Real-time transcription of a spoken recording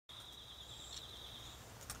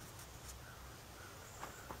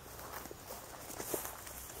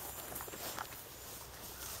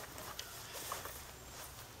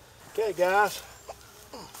Okay guys,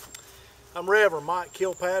 I'm Reverend Mike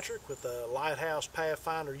Kilpatrick with the Lighthouse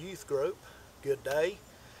Pathfinder Youth Group. Good day.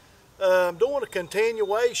 I'm doing a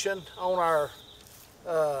continuation on our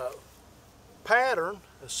pattern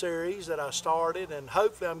series that I started, and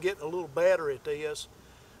hopefully I'm getting a little better at this.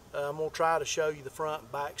 I'm going to try to show you the front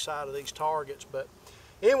and back side of these targets. But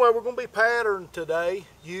anyway, we're going to be patterned today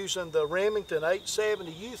using the Remington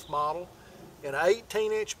 870 youth model in an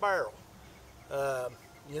 18-inch barrel.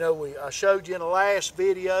 You know, I showed you in the last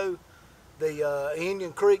video the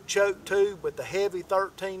Indian Creek choke tube with the heavy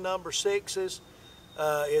 13 number 6s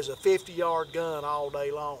is a 50-yard gun all day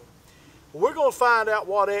long. We're going to find out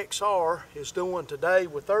what XR is doing today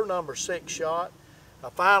with their number 6 shot. I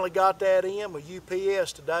finally got that in with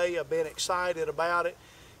UPS today. I've been excited about it.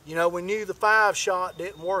 You know, we knew the 5 shot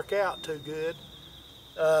didn't work out too good.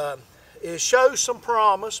 It shows some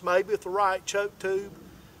promise, maybe with the right choke tube.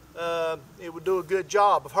 It would do a good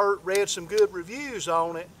job. I've read some good reviews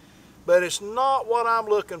on it, but it's not what I'm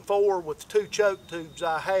looking for with the 2 choke tubes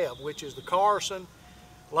I have, which is the Carson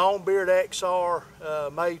Longbeard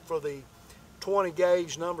XR made for the 20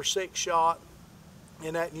 gauge number 6 shot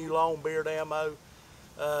in that new Longbeard ammo.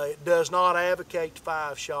 It does not advocate the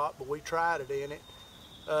 5 shot, but we tried it in it.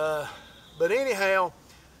 But anyhow,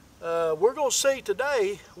 we're going to see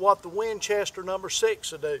today what the Winchester number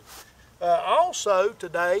 6 will do. Also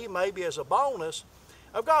today, maybe as a bonus,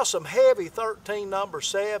 I've got some heavy 13 number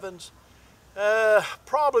 7s.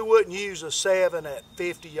 Probably wouldn't use a 7 at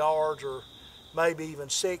 50 yards or maybe even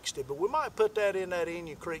 60, but we might put that in that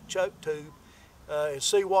Indian Creek choke tube and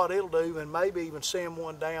see what it'll do, and maybe even send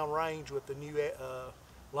one down range with the new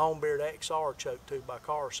Longbeard XR choke tube by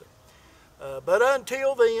Carson. But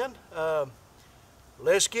until then,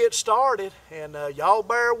 let's get started, and y'all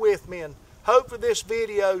bear with me, and hopefully this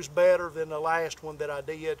video's better than the last one that I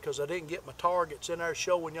did, because I didn't get my targets in there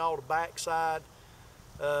showing y'all the backside.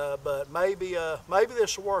 But maybe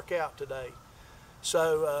this will work out today.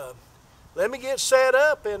 So let me get set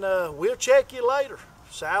up, and we'll check you later.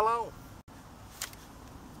 So long.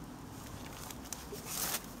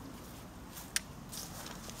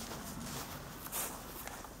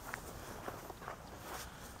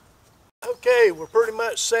 Okay, we're pretty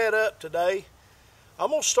much set up today. I'm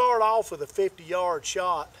going to start off with a 50-yard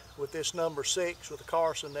shot with this number 6 with the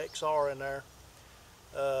Carson XR in there.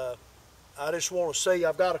 I just want to see,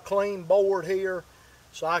 I've got a clean board here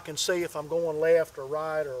so I can see if I'm going left or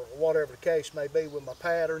right or whatever the case may be with my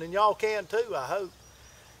pattern, and y'all can too, I hope.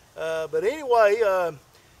 But anyway,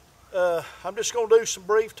 I'm just going to do some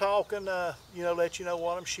brief talking, you know, let you know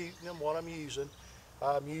what I'm shooting and what I'm using.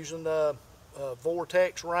 I'm using the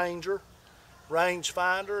Vortex Ranger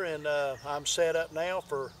rangefinder, and I'm set up now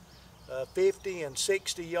for 50 and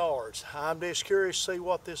 60 yards. I'm just curious to see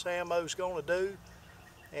what this ammo is going to do.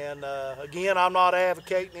 And again, I'm not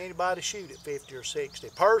advocating anybody shoot at 50 or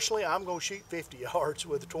 60. Personally, I'm going to shoot 50 yards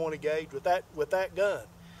with a 20 gauge with that gun.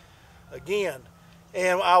 Again,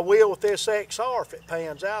 and I will with this XR if it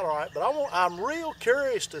pans out all right. But I'm real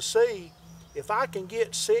curious to see if I can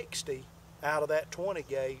get 60 out of that 20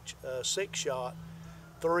 gauge 6 shot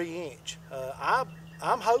 3-inch.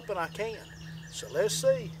 I'm hoping I can. So let's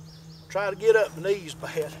see. Try to get up my knees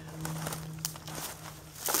bad.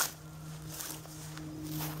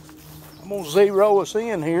 I'm going to zero us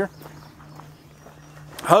in here.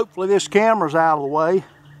 Hopefully this camera's out of the way.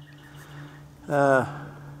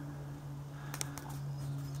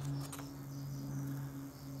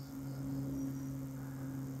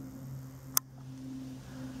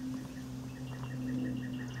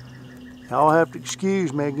 Y'all have to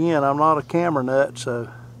excuse me again, I'm not a camera nut, so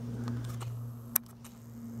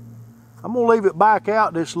I'm going to leave it back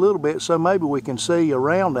out just a little bit so maybe we can see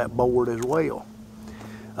around that board as well.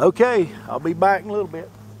 Okay, I'll be back in a little bit.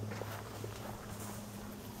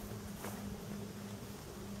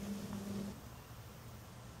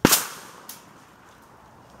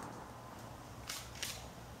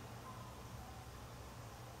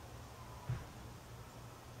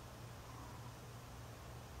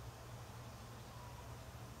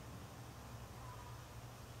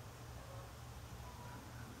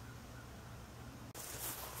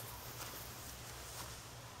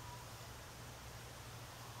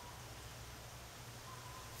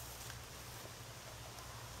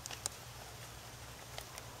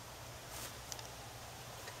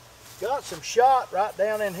 Got some shot right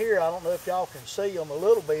down in here. I don't know if y'all can see them a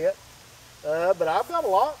little bit, but I've got a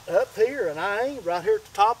lot up here, and I aim right here at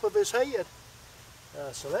the top of his head.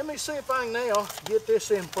 So let me see if I can now get this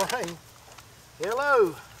in frame.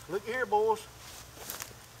 Hello, look here, boys.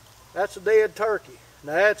 That's a dead turkey.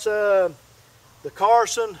 Now that's the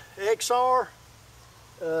Carson XR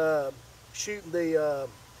shooting the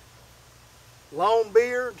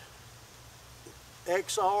Longbeard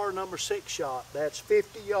XR number 6 shot. That's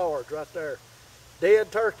 50 yards right there.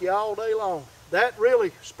 Dead turkey all day long. That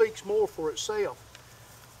really speaks more for itself.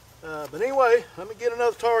 But anyway, let me get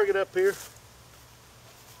another target up here.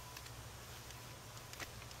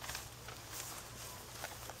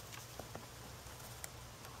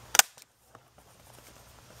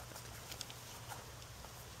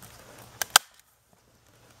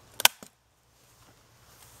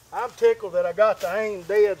 I'm tickled that I got to aim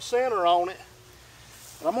dead center on it.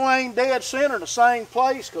 And I'm going to aim dead center in the same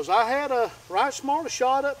place because I had a right smart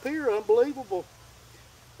shot up here, unbelievable.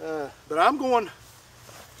 But I'm going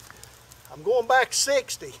back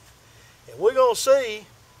 60, and we're going to see.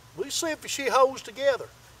 We'll see if she holds together.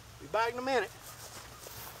 Be back in a minute.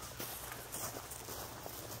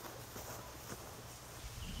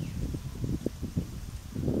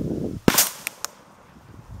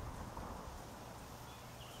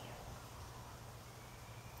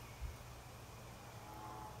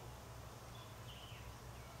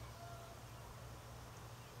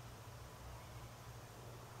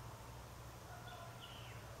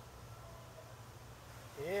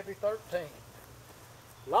 Heavy 13.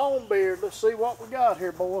 Longbeard, let's see what we got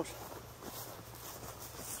here, boys.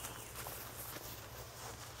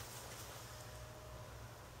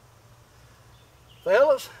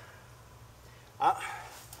 Fellas, I'm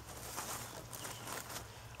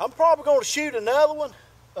probably going to shoot another one.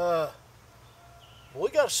 We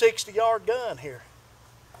got a 60-yard gun here.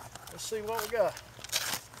 Let's see what we got.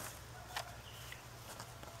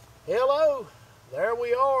 Hello, there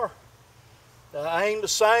we are. Aim the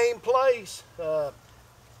same place.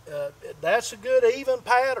 That's a good even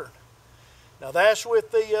pattern. Now that's with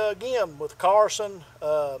the again with Carson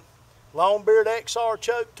Longbeard XR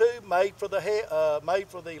choke tube made for the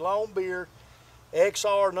Longbeard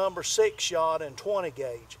XR number 6 shot and 20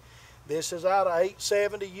 gauge. This is out of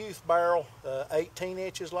 870 youth barrel, 18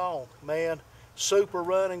 inches long. Man, super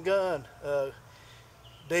run and gun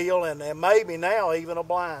deal, and maybe now even a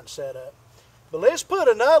blind setup. But let's put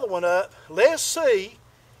another one up. Let's see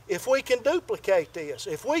if we can duplicate this.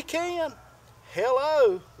 If we can,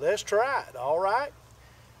 hello, let's try it, all right?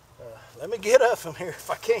 Let me get up from here if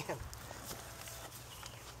I can.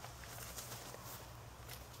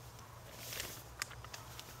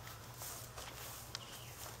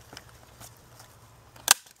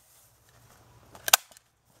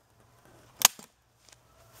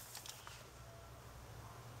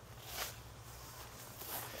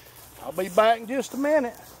 I'll be back in just a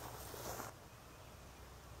minute.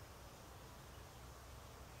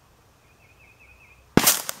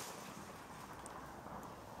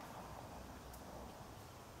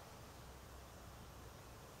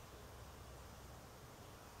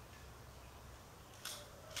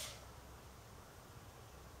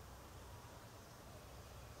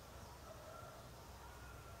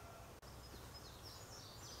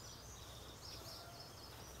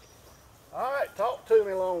 All right, talk to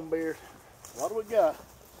me, Longbeard. What do we got?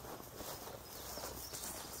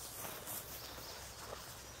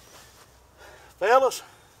 Fellas,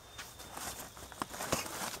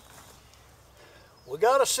 we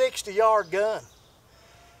got a 60-yard gun.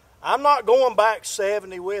 I'm not going back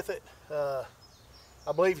 70 with it. I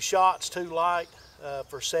believe the shot's too light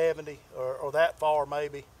for 70 or that far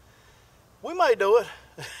maybe. We may do it.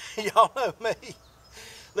 Y'all know me.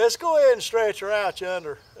 Let's go ahead and stretch her out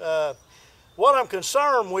yonder. What I'm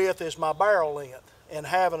concerned with is my barrel length and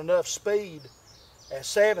having enough speed at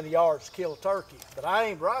 70 yards to kill a turkey. But I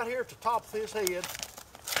aimed right here at the top of his head.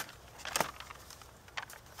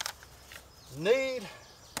 Need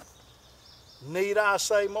I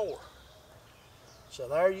say more? So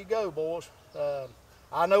there you go, boys.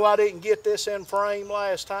 I know I didn't get this in frame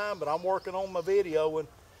last time, but I'm working on my video, and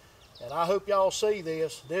I hope y'all see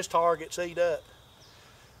this. This target's eat up.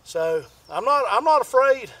 So I'm not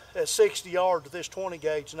afraid at 60 yards with this 20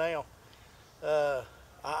 gauge now.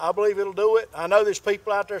 I believe it'll do it. I know there's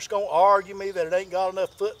people out there that's going to argue me that it ain't got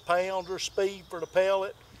enough foot-pounds or speed for the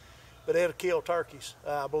pellet, but it'll kill turkeys.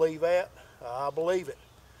 I believe that. I believe it.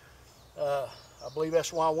 I believe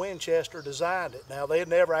that's why Winchester designed it. Now, they'd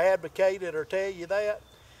never advocate it or tell you that,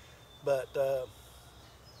 but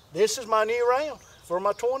this is my new round for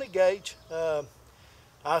my 20 gauge.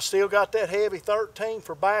 I still got that heavy 13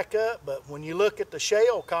 for backup, but when you look at the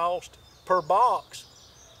shell cost per box,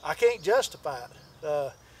 I can't justify it.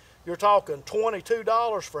 You're talking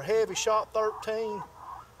 $22 for heavy shot 13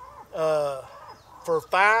 for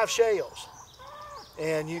 5 shells.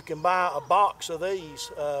 And you can buy a box of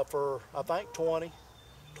these for, I think,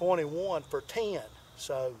 21 for 10.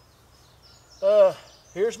 So,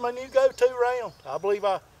 here's my new go-to round. I believe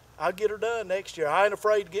I'll get her done next year. I ain't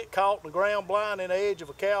afraid to get caught in the ground blind in the edge of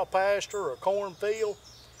a cow pasture or a cornfield.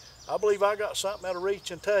 I believe I got something that'll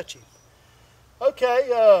reach and touch him.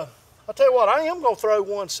 Okay, I'll tell you what, I am gonna throw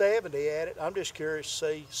 170 at it. I'm just curious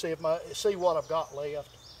to see what I've got left.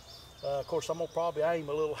 Of course, I'm gonna probably aim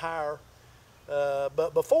a little higher.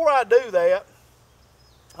 But before I do that,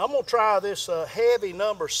 I'm gonna try this heavy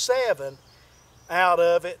number 7 out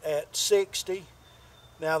of it at 60.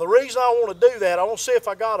 Now the reason I want to do that, I want to see if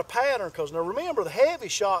I got a pattern, because now remember, the heavy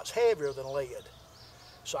shot's heavier than lead.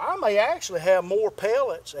 So I may actually have more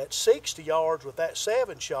pellets at 60 yards with that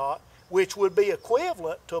 7 shot, which would be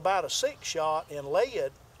equivalent to about a 6 shot in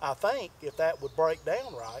lead, I think, if that would break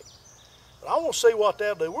down right. But I want to see what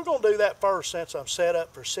they'll do. We're going to do that first since I'm set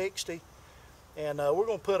up for 60. And we're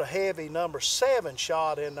going to put a heavy number 7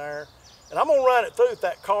 shot in there. And I'm going to run it through with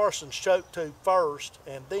that Carson's choke tube first.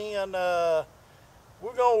 And then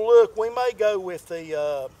we're going to look, we may go with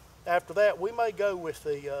the, after that, we may go with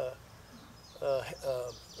the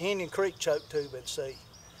Indian Creek choke tube and see.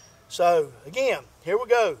 So again, here we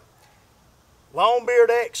go. Longbeard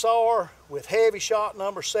XR with heavy shot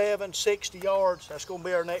number 7, 60 yards. That's going to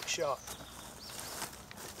be our next shot.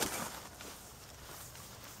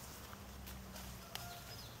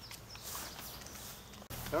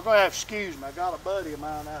 They're going to have to excuse me. I got a buddy of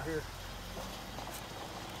mine out here.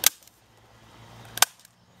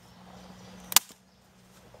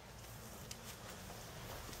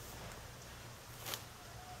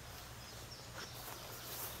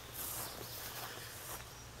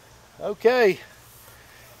 Okay,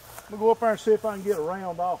 I'm going to go up there and see if I can get a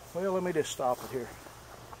round off. Well, let me just stop it here.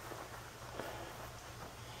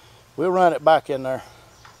 We'll run it back in there.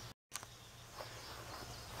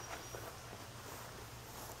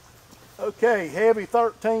 Okay, heavy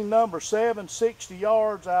 13 number 7, 60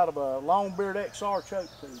 yards out of a Longbeard XR choke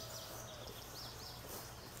tube.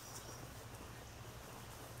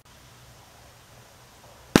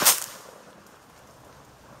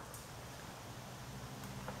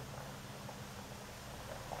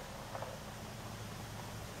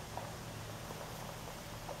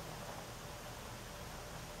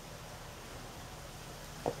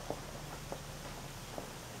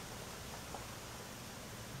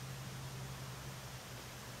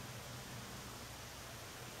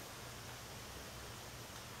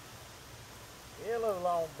 Hello,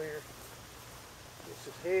 Longbeard. This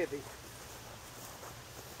is heavy.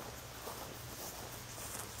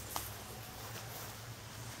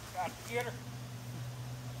 Got to get her.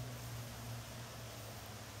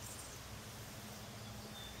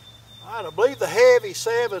 All right, I believe the heavy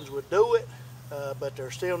 7s would do it, but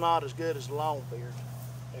they're still not as good as the Longbeard.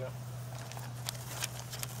 Yeah.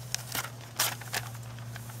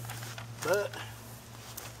 But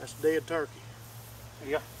that's a dead turkey.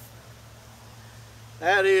 Yeah.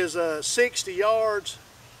 That is 60 yards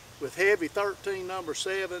with heavy 13 number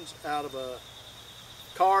 7s out of a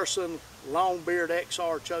Carson Longbeard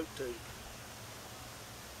XR choke tube.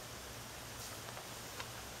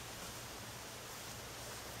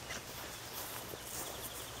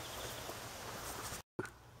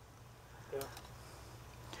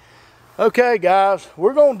 Okay guys,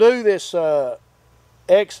 we're going to do this Longbeard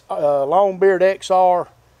XR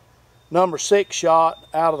number 6 shot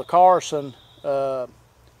out of the Carson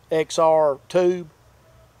XR tube,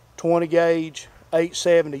 20 gauge,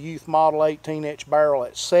 870 youth model 18-inch barrel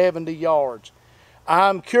at 70 yards.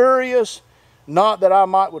 I'm curious, not that I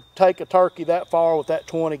might take a turkey that far with that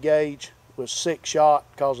 20 gauge with 6 shot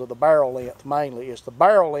because of the barrel length mainly. It's the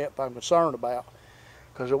barrel length I'm concerned about,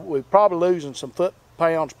 because we're probably losing some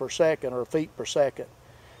foot-pounds per second or feet per second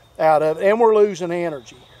out of it, and we're losing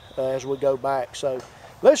energy as we go back. So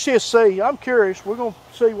let's just see. I'm curious. We're going to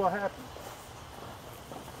see what happens.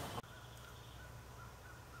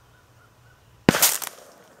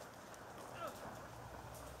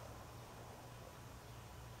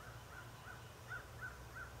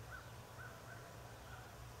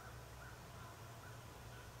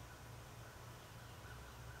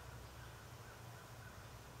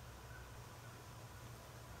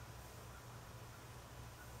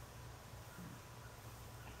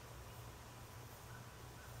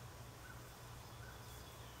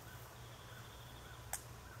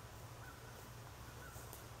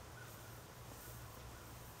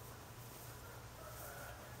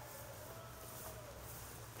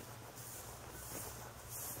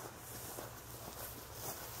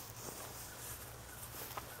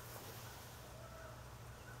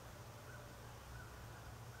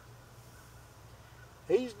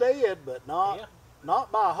 He's dead, but not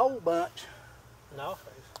by a whole bunch. No.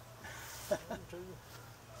 1, 2,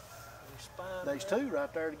 spine. There's two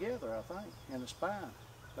right there together, I think, in the spine.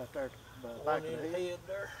 Right there, back of the head.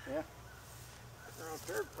 There. Yeah. Right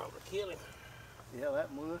there would probably kill him. Yeah,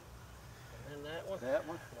 that one would. And that one. That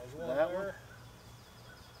one. There's one that there. one.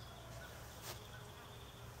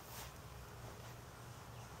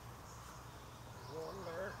 One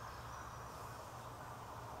there.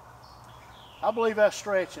 I believe that's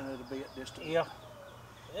stretching it a bit just a Yeah.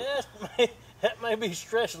 Yeah, that may be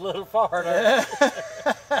stretched a little far there.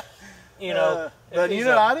 You know. But you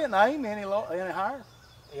know, I didn't aim any higher.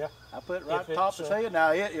 Yeah. I put it right top of his head.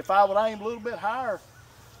 Now, if I would aim a little bit higher,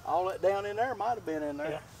 all that down in there might have been in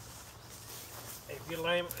there. Yeah. If you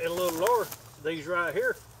aim a little lower, these right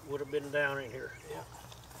here would have been down in here. Yeah.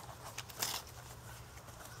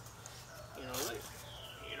 You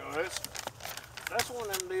know, that's one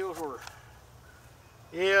of them deals where.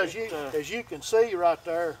 Yeah, as you can see right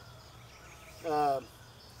there,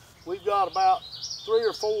 we've got about three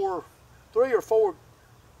or four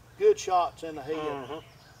good shots in the head,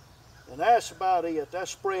 and that's about it.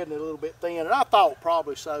 That's spreading it a little bit thin, and I thought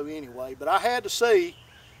probably so anyway. But I had to see,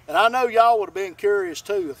 and I know y'all would have been curious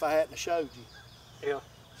too if I hadn't showed you. Yeah.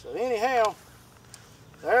 So anyhow,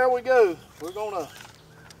 there we go.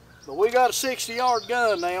 But we got a 60-yard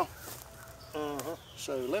gun now.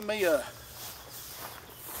 So let me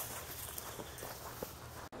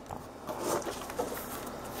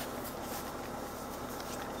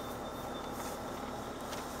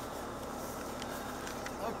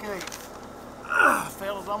Okay,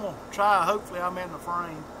 fellas, I'm gonna try. Hopefully, I'm in the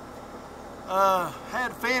frame. Had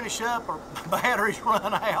to finish up, or batteries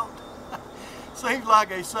run out. Seems like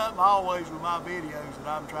there's something always with my videos that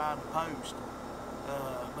I'm trying to post.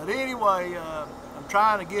 But anyway, I'm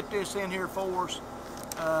trying to get this in here for us.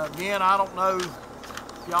 Again, I don't know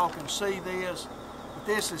if y'all can see this, but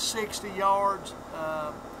this is 60 yards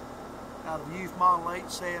out of Youth Model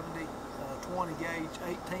 870, 20 gauge,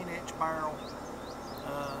 18-inch barrel.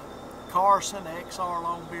 Carson XR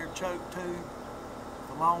Longbeard choke tube,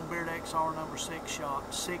 the Longbeard XR number 6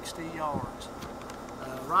 shot, 60 yards.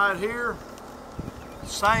 Right here,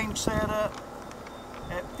 same setup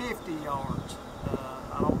at 50 yards.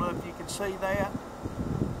 I don't know if you can see that,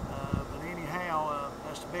 but anyhow,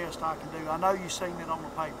 that's the best I can do. I know you've seen it on the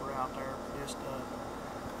paper out there.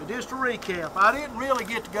 But just to recap, I didn't really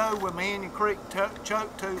get to go with my Indian Creek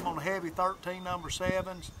choke tube on the heavy 13 number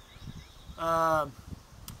 7s.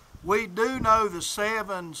 We do know the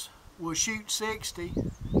 7s will shoot 60,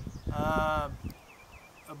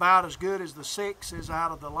 about as good as the 6s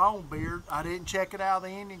out of the Longbeard. I didn't check it out of the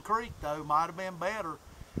Indian Creek though, might have been better.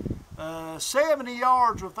 70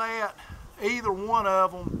 yards with that, either one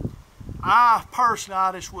of them, I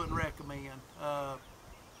just wouldn't recommend.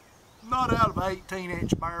 Not out of an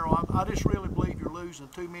 18-inch barrel. I just really believe you're losing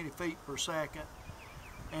too many feet per second,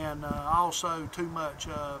 and also too much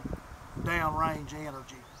downrange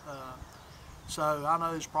energy. So I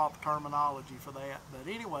know there's proper terminology for that,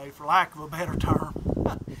 but anyway, for lack of a better term,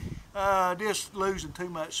 just losing too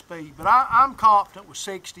much speed. But I'm confident with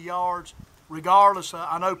 60 yards, regardless.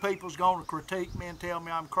 I know people's going to critique me and tell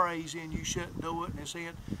me I'm crazy and you shouldn't do it, and it's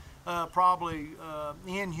probably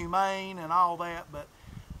inhumane and all that, but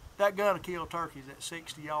that gun will kill turkeys at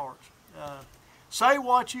 60 yards. Say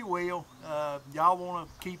what you will. Y'all want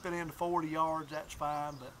to keep it into 40 yards, that's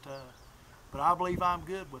fine, but I believe I'm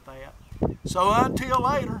good with that. So until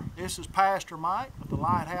later, this is Pastor Mike with the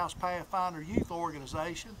Lighthouse Pathfinder Youth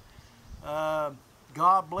Organization.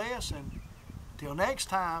 God bless, and until next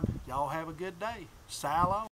time, y'all have a good day. Salo.